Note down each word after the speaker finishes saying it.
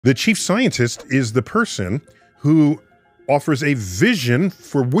The chief scientist is the person who offers a vision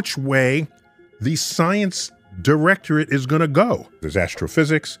for which way the science directorate is going to go. There's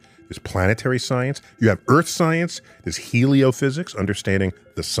astrophysics, there's planetary science, you have earth science, there's heliophysics, understanding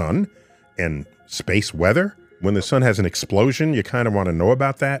the sun and space weather. When the sun has an explosion, you kind of want to know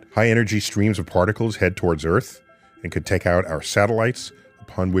about that. High energy streams of particles head towards Earth and could take out our satellites,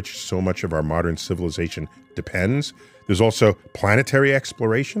 upon which so much of our modern civilization depends. There's also planetary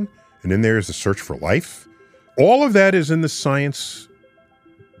exploration, and then there's the search for life. All of that is in the Science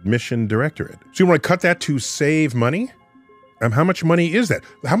Mission Directorate. So you want to cut that to save money? How much money is that?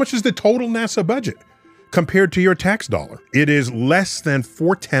 How much is the total NASA budget compared to your tax dollar? It is less than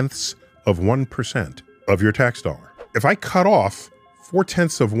 0.4% of your tax dollar. If I cut off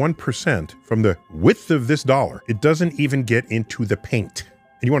 0.4% from the width of this dollar, it doesn't even get into the paint.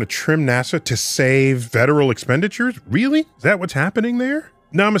 And you want to trim NASA to save federal expenditures? Really? Is that what's happening there?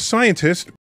 Now, I'm a scientist.